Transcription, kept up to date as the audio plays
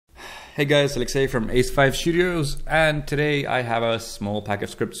Hey guys, Alexei from Ace5 Studios, and today I have a small pack of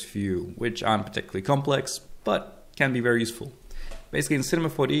scripts for you, which aren't particularly complex, but can be very useful. Basically in Cinema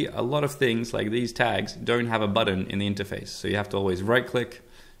 4D, a lot of things like these tags don't have a button in the interface, so you have to always right click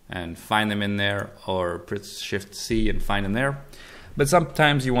and find them in there, or press Shift C and find them there. But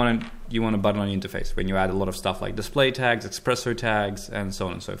sometimes you want a button on the interface when you add a lot of stuff like display tags, espresso tags, and so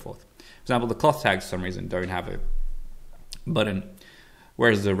on and so forth. For example, the cloth tags for some reason don't have a button,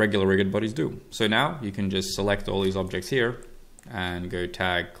 whereas the regular rigged bodies do. So now you can just select all these objects here and go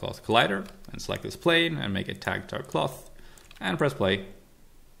tag cloth collider and select this plane and make it tag cloth and press play.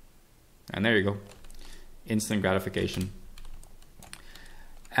 And there you go. Instant gratification.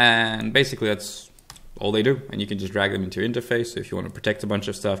 And basically that's all they do. And you can just drag them into your interface. So if you want to protect a bunch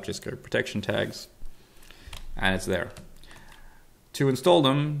of stuff, just go protection tags and it's there. To install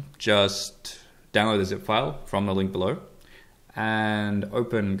them, just download the zip file from the link below and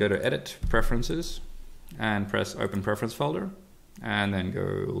go to Edit, Preferences, and press Open Preference Folder, and then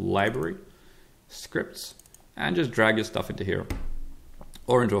go Library, Scripts, and just drag your stuff into here,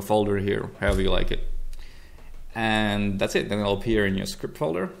 or into a folder here, however you like it. And that's it, then it'll appear in your script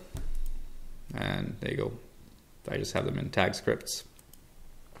folder, and there you go. I just have them in tag scripts.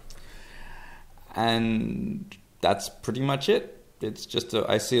 And that's pretty much it. It's just,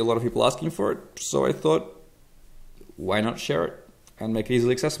 I see a lot of people asking for it, so I thought, why not share it and make it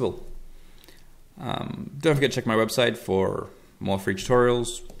easily accessible? Don't forget to check my website for more free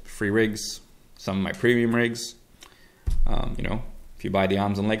tutorials, free rigs, some of my premium rigs. If you buy the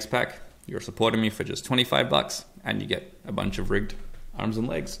arms and legs pack, you're supporting me for just 25 bucks and you get a bunch of rigged arms and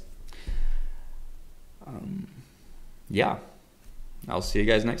legs. Yeah, I'll see you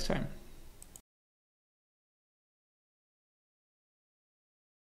guys next time.